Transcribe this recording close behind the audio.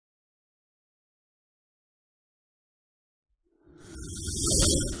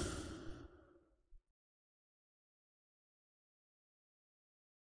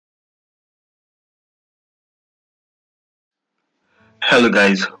Hello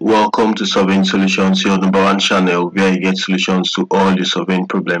guys, welcome to Solving Solutions, your number one channel where you get solutions to all your solving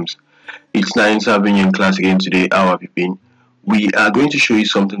problems. It's nice having you in class again today. How have you been? We are going to show you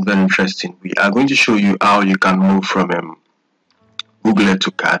something very interesting. We are going to show you how you can move from Google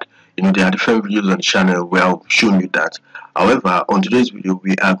to CAD. There are different videos on the channel where I've shown you that. However, on today's video,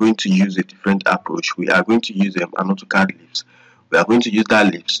 we are going to use a different approach. We are going to use an AutoCAD LIS. We are going to use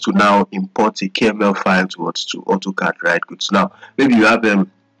that LIS to now import a KML file to AutoCAD, right? Good. So now, maybe you have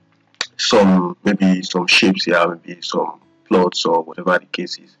some shapes here, maybe some plots or whatever the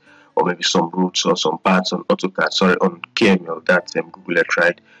case is, or maybe some routes or some parts on AutoCAD, sorry, on KML, that's Google Earth,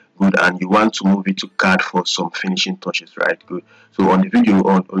 right? Good. And you want to move it to CAD for some finishing touches, right? Good. So on the video,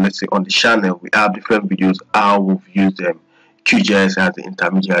 or let's say on the channel, we have different videos how we've used QGIS as the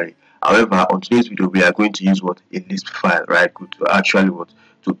intermediary. However, on today's video, we are going to use a LISP file, right? Good. To actually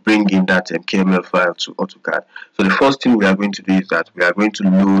to bring in that KML file to AutoCAD. So the first thing we are going to do is that we are going to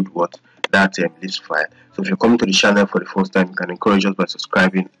load that LISP file. So if you're coming to the channel for the first time, you can encourage us by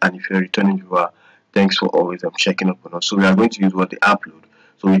subscribing, and if you're a returning viewer, thanks for always checking up on us. So we are going to use the upload.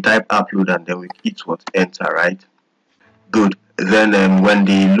 So we type upload and then we hit enter, right? Good. Then when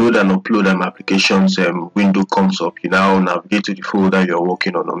the load and upload applications window comes up, you now navigate to the folder you're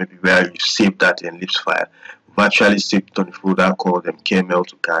working on, or maybe where you save that LISP file. We've actually saved it on the folder called KML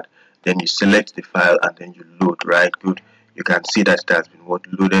to CAD. Then you select the file and then you load, right? Good. You can see that it has been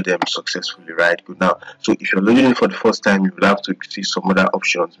loaded successfully, right? Good. Now, so if you're loading it for the first time, you will have to see some other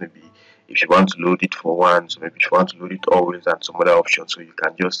options. Maybe if you want to load it for once, maybe if you want to load it always, and some other options. So you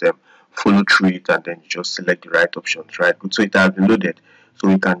can just follow through it and then you just select the right options, right? Good. So it has been loaded, so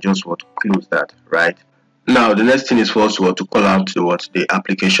we can just close that, right? Now the next thing is for us to call out the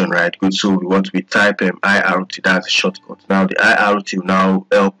application, right? Good. So we type IRT, that's a shortcut. Now the IRT will now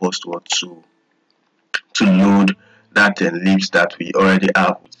help us to load that LIS that we already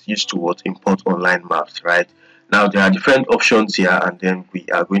have. It's used to import online maps, right? Now there are different options here, and then we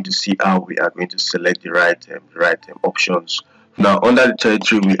are going to see how we are going to select the right options. Now under the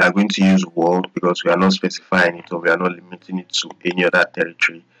territory, we are going to use world because we are not specifying it, or we are not limiting it to any other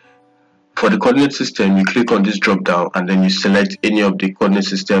territory. For the coordinate system, you click on this drop down and then you select any of the coordinate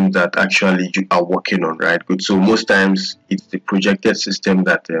systems that actually you are working on, right? Good. So most times it's the projected system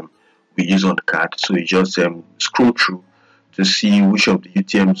that we use on CAD. So you just scroll through to see which of the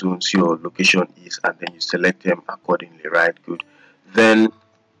UTM zones your location is, and then you select them accordingly, right? Good. Then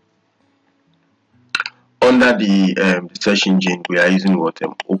under the search engine, we are using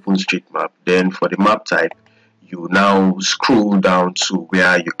OpenStreetMap. Then for the map type, you now scroll down to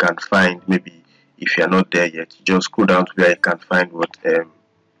where you can find, maybe if you're not there yet, you just scroll down to where you can find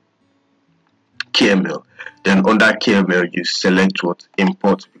KML. Then under KML, you select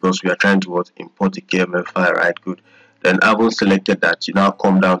import, because we are trying to import the KML file, right? Good. Then having selected that, you now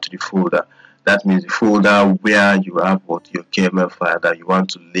come down to the folder. That means the folder where you have your KML file that you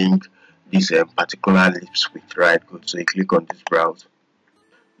want to link this particular LIS with, right? Good. So you click on this browse.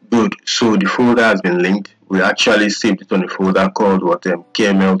 Good. So the folder has been linked. We actually saved it on a folder called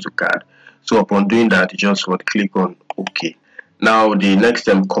KML to CAD. So upon doing that, you just click on OK. Now the next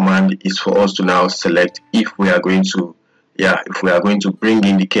command is for us to now select if we are going to bring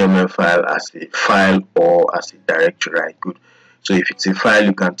in the KML file as a file or as a directory, right? Good. So if it's a file,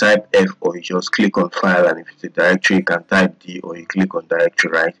 you can type F, or you just click on file, and if it's a directory, you can type D, or you click on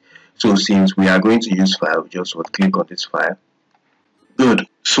directory, right? So since we are going to use file, we just click on this file. Good.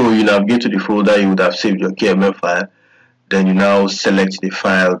 So you navigate to the folder you would have saved your KML file. Then you now select the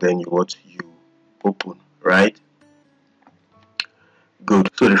file. Then you open, right? Good.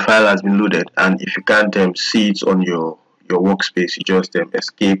 So the file has been loaded, and if you can't see it on your workspace, you just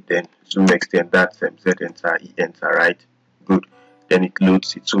escape, then zoom extend, that Z enter, E enter, right? Good. Then it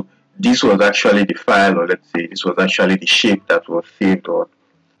loads it. So this was actually the file, or let's say this was actually the shape that was saved on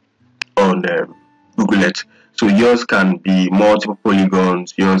Google Earth. So yours can be multiple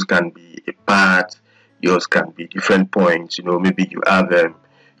polygons, yours can be a part, yours can be different points. Maybe you have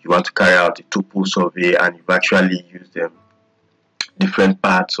you want to carry out a topo survey and you've actually used different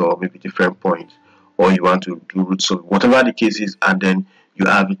parts, or maybe different points, or you want to do root survey, whatever the case is, and then you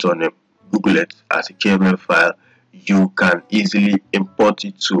have it on Google Earth as a KML file. You can easily import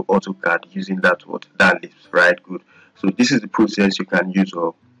it to AutoCAD using that LIS, right? Good. So this is the process you can use,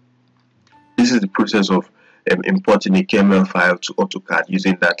 or this is the process of importing a KML file to AutoCAD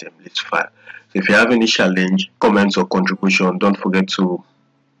using that LIS file. So if you have any challenge, comments, or contribution, don't forget to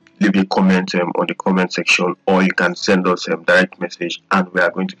leave a comment on the comment section, or you can send us a direct message, and we are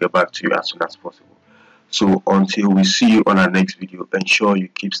going to get back to you as soon as possible. So until we see you on our next video, ensure you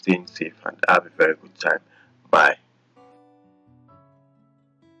keep staying safe and have a very good time. Bye.